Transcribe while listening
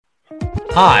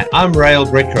Hi, I'm Rael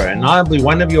Bricker, and I'll be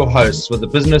one of your hosts for the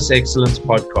Business Excellence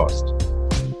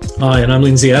Podcast. Hi, and I'm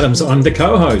Lindsay Adams. I'm the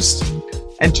co-host.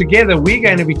 And together we're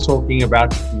going to be talking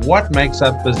about what makes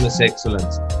up business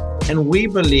excellence. And we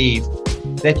believe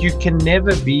that you can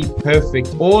never be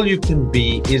perfect. All you can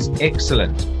be is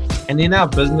excellent. And in our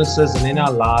businesses and in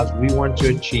our lives, we want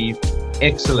to achieve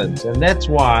excellence. And that's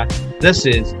why this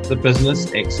is the Business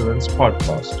Excellence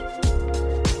Podcast.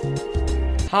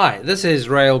 Hi, this is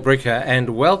Rael Bricker,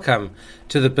 and welcome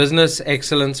to the Business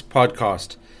Excellence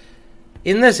Podcast.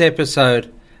 In this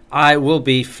episode, I will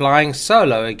be flying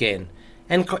solo again,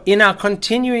 and in our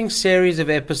continuing series of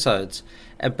episodes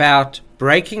about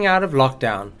breaking out of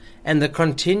lockdown and the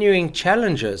continuing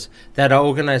challenges that our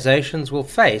organizations will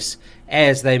face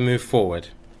as they move forward.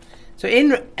 So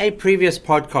in a previous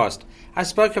podcast, I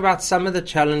spoke about some of the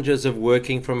challenges of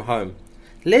working from home.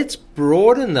 Let's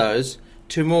broaden those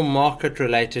to more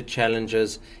market-related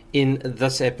challenges in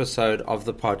this episode of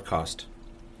the podcast.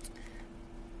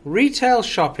 Retail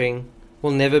shopping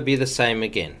will never be the same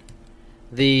again.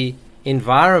 The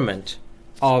environment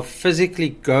of physically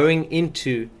going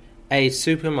into a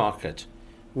supermarket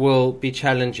will be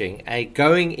challenging.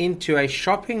 Going into a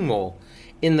shopping mall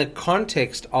in the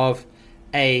context of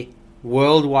a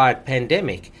worldwide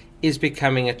pandemic is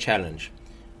becoming a challenge.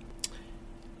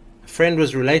 A friend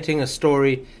was relating a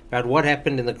story about what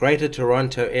happened in the Greater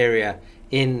Toronto area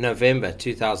in November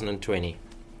 2020.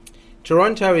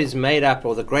 Toronto is made up,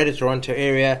 or the Greater Toronto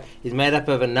area is made up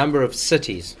of a number of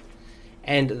cities.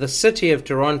 And the city of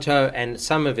Toronto and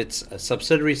some of its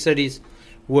subsidiary cities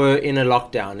were in a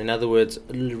lockdown. In other words,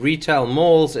 retail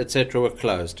malls, etc. were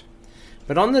closed.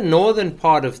 But on the northern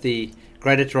part of the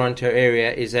Greater Toronto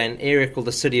area is an area called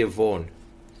the City of Vaughan.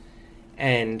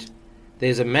 And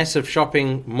there's a massive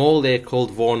shopping mall there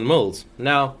called Vaughan Mills.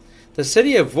 Now, the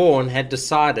City of Vaughan had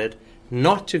decided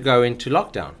not to go into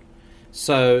lockdown.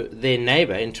 So their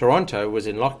neighbor in Toronto was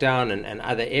in lockdown and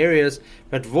other areas,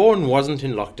 but Vaughan wasn't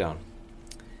in lockdown.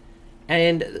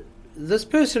 And this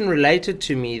person related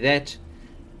to me that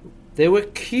there were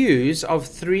queues of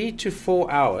 3 to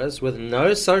 4 hours with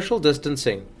no social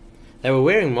distancing. They were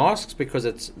wearing masks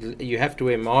because you have to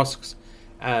wear masks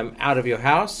out of your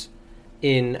house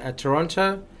in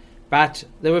Toronto, but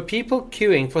there were people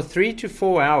queuing for 3 to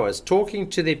 4 hours talking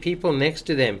to the people next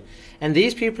to them, and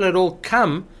these people had all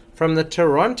come from the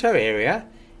Toronto area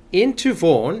into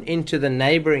Vaughan, into the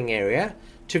neighboring area,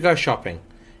 to go shopping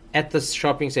at the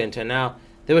shopping center. Now,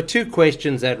 there were two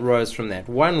questions that rose from that.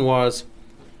 One was,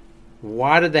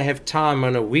 why did they have time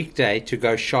on a weekday to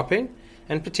go shopping?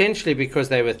 And potentially because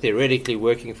they were theoretically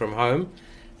working from home.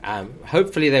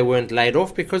 Hopefully they weren't laid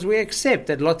off, because we accept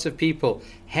that lots of people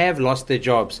have lost their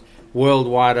jobs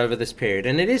worldwide over this period.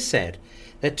 And it is sad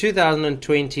that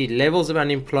 2020 levels of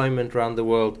unemployment around the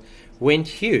world went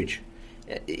huge.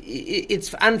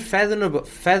 It's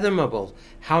unfathomable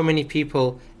how many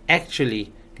people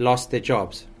actually lost their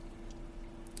jobs.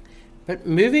 But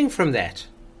moving from that,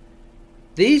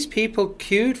 these people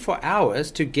queued for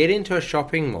hours to get into a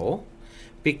shopping mall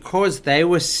because they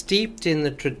were steeped in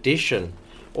the tradition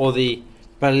or the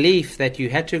belief that you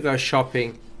had to go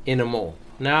shopping in a mall.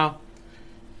 Now,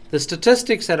 the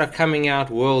statistics that are coming out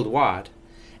worldwide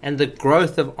and the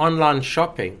growth of online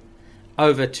shopping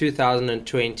over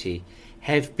 2020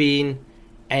 have been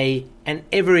an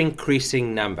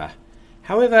ever-increasing number.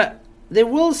 However, there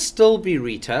will still be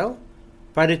retail,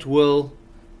 but it will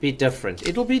be different.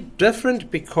 It'll be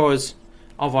different because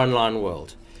of online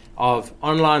world, of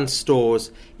online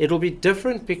stores. It'll be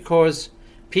different because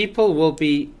people will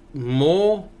be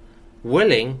more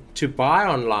willing to buy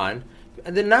online.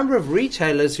 The number of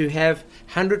retailers who have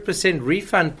 100%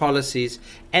 refund policies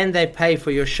and they pay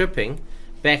for your shipping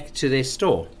back to their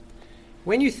store.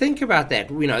 When you think about that,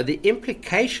 the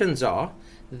implications are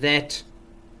that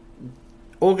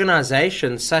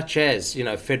organizations such as,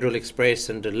 Federal Express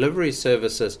and delivery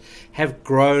services have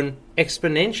grown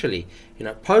exponentially.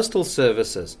 Postal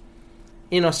services.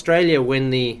 In Australia,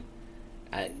 when the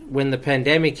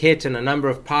pandemic hit and a number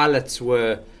of pilots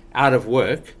were out of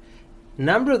work, a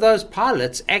number of those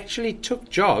pilots actually took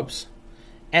jobs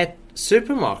at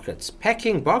supermarkets,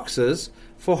 packing boxes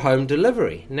for home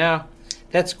delivery. Now,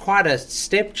 that's quite a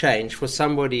step change for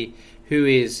somebody who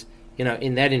is,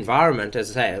 in that environment,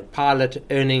 as I say, a pilot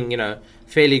earning,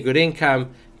 fairly good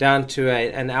income down to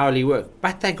an hourly work.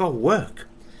 But they got work.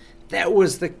 That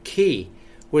was the key,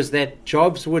 was that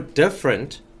jobs were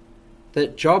different. The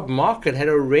job market had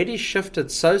already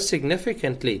shifted so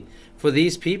significantly for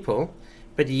these people,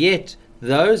 but yet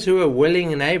those who were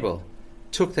willing and able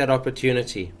took that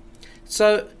opportunity.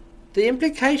 So the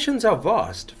implications are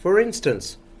vast. For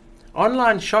instance,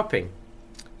 online shopping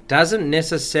doesn't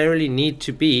necessarily need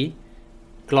to be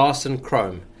glass and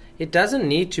chrome. It doesn't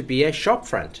need to be a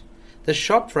shopfront. The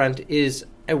shopfront is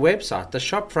a website. The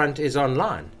shopfront is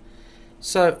online.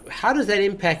 So how does that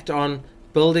impact on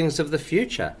buildings of the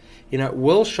future?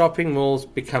 Will shopping malls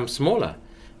become smaller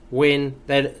when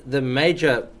the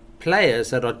major players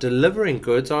that are delivering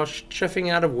goods are shifting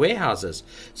out of warehouses?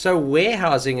 So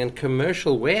warehousing and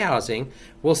commercial warehousing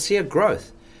will see a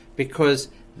growth because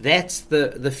that's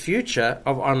the future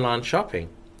of online shopping.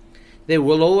 There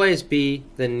will always be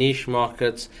the niche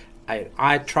markets.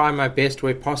 I try my best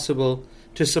where possible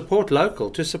to support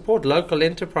local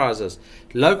enterprises,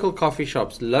 local coffee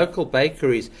shops, local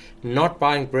bakeries, not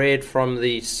buying bread from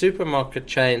the supermarket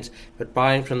chains, but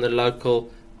buying from the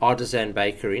local artisan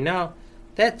bakery. Now,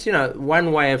 that's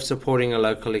one way of supporting a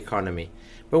local economy.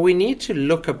 But we need to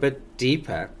look a bit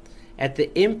deeper at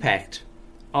the impact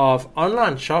of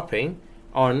online shopping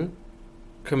on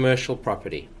commercial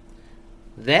property.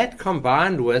 That,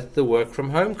 combined with the work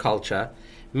from home culture,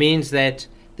 means that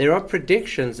there are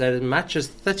predictions that as much as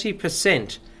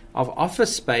 30% of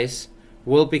office space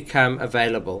will become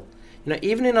available.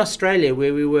 Even in Australia,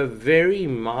 where we were very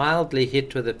mildly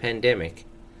hit with the pandemic,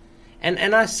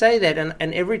 and I say that,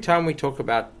 and every time we talk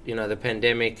about the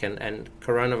pandemic and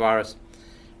coronavirus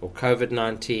or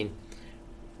COVID-19,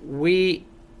 we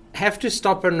have to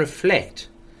stop and reflect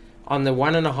on the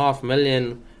 1.5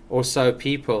 million or so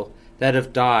people that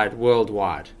have died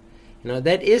worldwide.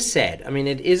 That is sad.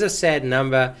 It is a sad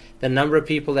number. The number of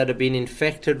people that have been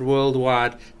infected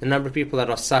worldwide, the number of people that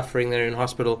are suffering, that are in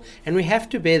hospital, and we have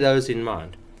to bear those in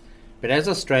mind. But as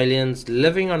Australians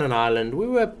living on an island, we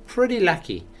were pretty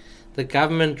lucky. The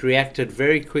government reacted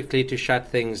very quickly to shut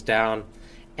things down,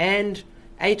 and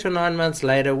 8 or 9 months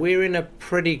later, we're in a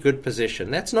pretty good position.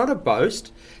 That's not a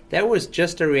boast. That was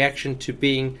just a reaction to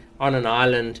being on an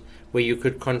island where you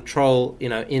could control,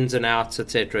 ins and outs,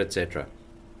 etc., etc.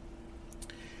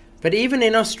 But even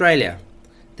in Australia,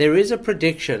 there is a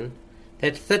prediction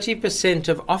that 30%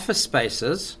 of office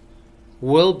spaces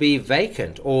will be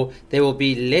vacant, or there will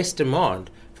be less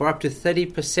demand for up to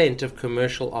 30% of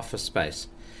commercial office space.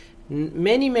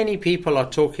 Many people are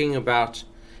talking about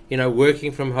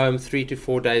working from home 3 to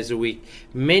 4 days a week.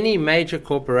 Many major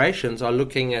corporations are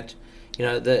looking at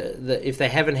if they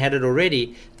haven't had it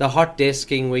already, the hot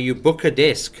desking, where you book a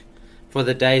desk for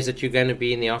the days that you're going to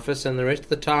be in the office, and the rest of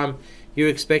the time you're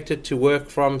expected to work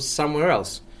from somewhere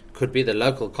else. Could be the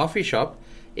local coffee shop,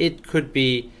 it could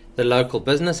be the local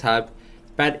business hub,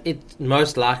 but it's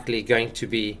most likely going to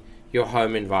be your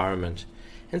home environment.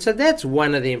 And so that's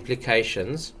one of the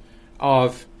implications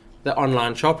of the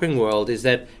online shopping world, is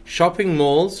that shopping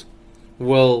malls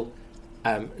will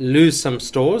lose some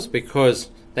stores because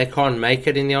they can't make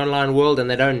it in the online world, and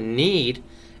they don't need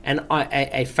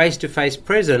a face-to-face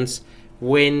presence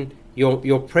when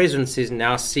your presence is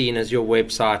now seen as your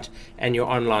website and your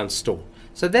online store.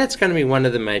 So that's going to be one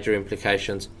of the major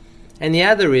implications. And the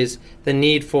other is the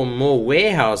need for more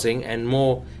warehousing and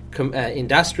more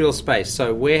industrial space.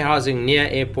 So warehousing near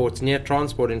airports, near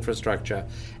transport infrastructure,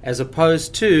 as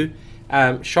opposed to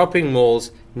shopping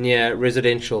malls near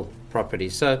residential property.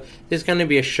 So there's going to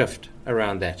be a shift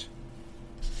around that.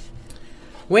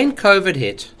 When COVID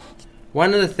hit,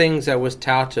 one of the things that was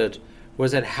touted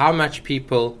was that how much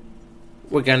people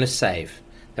were going to save.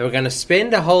 They were going to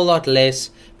spend a whole lot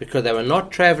less because they were not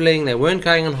traveling, they weren't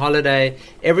going on holiday,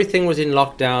 everything was in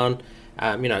lockdown.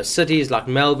 Cities like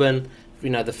Melbourne,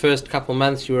 the first couple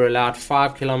months you were allowed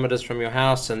 5 kilometers from your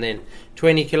house, and then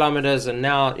 20 kilometers, and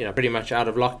now pretty much out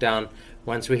of lockdown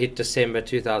once we hit December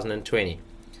 2020.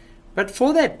 But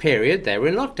for that period, they were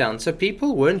in lockdown, so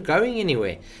people weren't going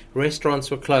anywhere.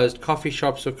 Restaurants were closed, coffee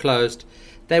shops were closed.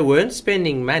 They weren't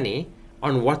spending money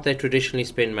on what they traditionally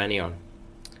spend money on.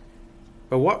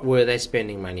 But what were they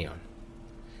spending money on?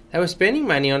 They were spending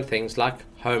money on things like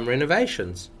home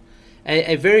renovations.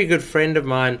 A very good friend of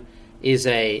mine is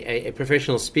a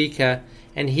professional speaker,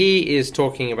 and he is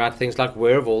talking about things like,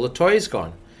 where have all the toys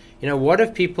gone? What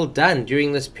have people done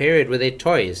during this period with their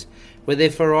toys? With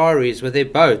their Ferraris, with their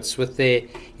boats, with their,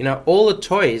 all the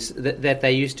toys that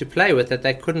they used to play with that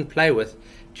they couldn't play with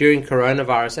during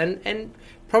coronavirus, and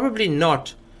probably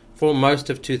not for most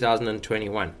of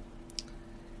 2021.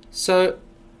 So,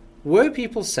 were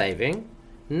people saving?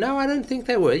 No, I don't think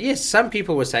they were. Yes, some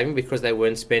people were saving because they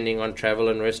weren't spending on travel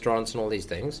and restaurants and all these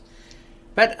things.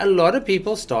 But a lot of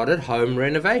people started home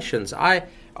renovations.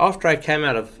 After I came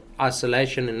out of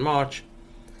isolation in March,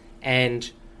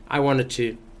 and I wanted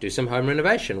to do some home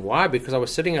renovation. Why? Because I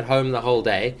was sitting at home the whole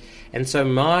day, and so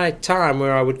my time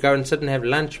where I would go and sit and have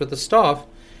lunch with the staff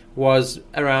was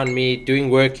around me doing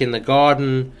work in the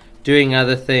garden, doing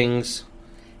other things,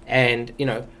 and,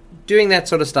 doing that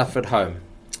sort of stuff at home.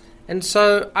 And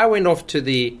so I went off to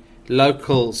the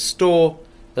local store,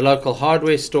 the local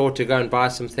hardware store, to go and buy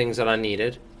some things that I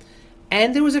needed.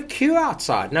 And there was a queue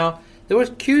outside. Now, there were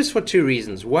queues for two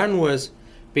reasons. One was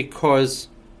because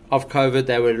of COVID,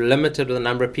 they were limited with the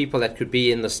number of people that could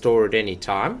be in the store at any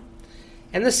time.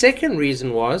 And the second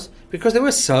reason was because there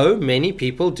were so many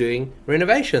people doing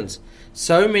renovations,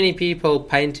 so many people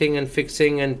painting and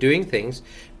fixing and doing things.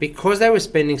 Because they were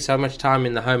spending so much time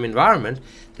in the home environment,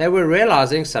 they were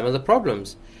realizing some of the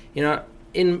problems.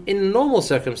 In normal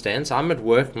circumstance, I'm at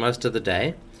work most of the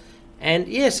day. And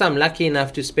yes, I'm lucky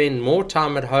enough to spend more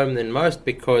time at home than most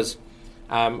because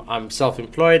I'm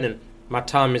self-employed and my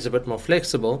time is a bit more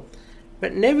flexible.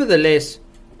 But nevertheless,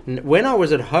 when I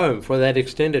was at home for that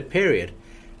extended period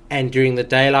and during the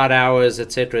daylight hours,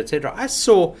 etc., I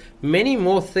saw many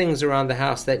more things around the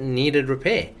house that needed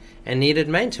repair and needed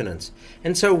maintenance.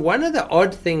 And so one of the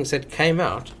odd things that came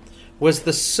out was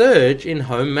the surge in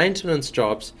home maintenance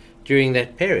jobs during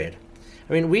that period.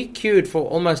 I mean, we queued for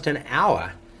almost an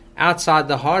hour outside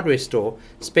the hardware store,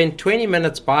 spent 20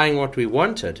 minutes buying what we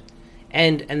wanted,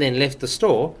 and then left the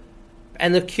store.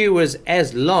 And the queue was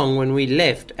as long when we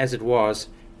left as it was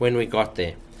when we got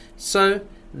there. So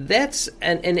that's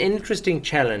an interesting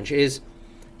challenge, is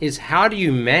how do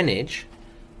you manage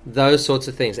those sorts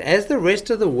of things? As the rest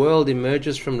of the world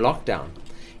emerges from lockdown,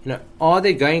 are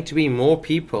there going to be more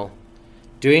people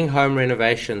doing home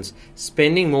renovations,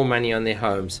 spending more money on their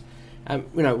homes?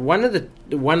 One of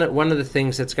the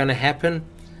things that's going to happen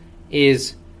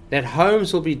is that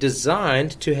homes will be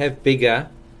designed to have bigger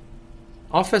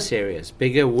office areas,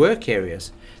 bigger work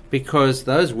areas, because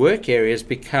those work areas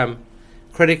become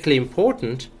critically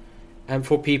important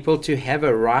for people to have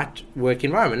a right work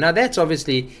environment. Now, that's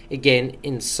obviously, again,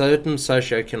 in certain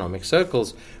socioeconomic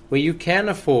circles where you can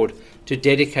afford to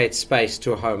dedicate space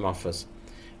to a home office.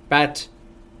 But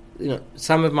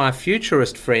some of my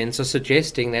futurist friends are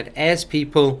suggesting that as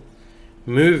people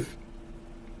move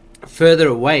further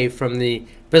away from the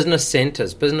business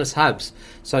centers, business hubs,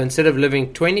 so instead of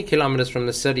living 20 kilometers from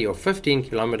the city or 15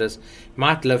 kilometers,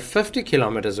 might live 50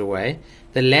 kilometers away,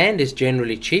 the land is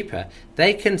generally cheaper.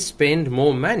 They can spend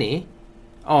more money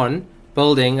on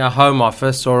building a home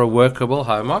office or a workable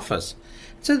home office.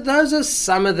 So those are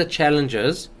some of the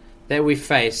challenges that we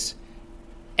face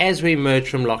as we emerge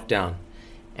from lockdown.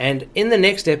 And in the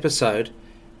next episode,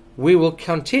 we will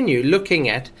continue looking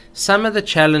at some of the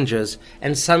challenges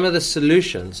and some of the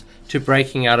solutions to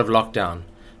breaking out of lockdown.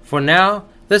 For now,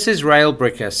 this is Rail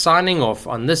Bricker signing off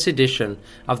on this edition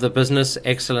of the Business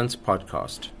Excellence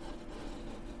Podcast.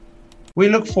 We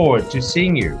look forward to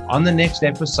seeing you on the next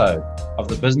episode of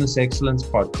the Business Excellence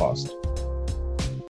Podcast.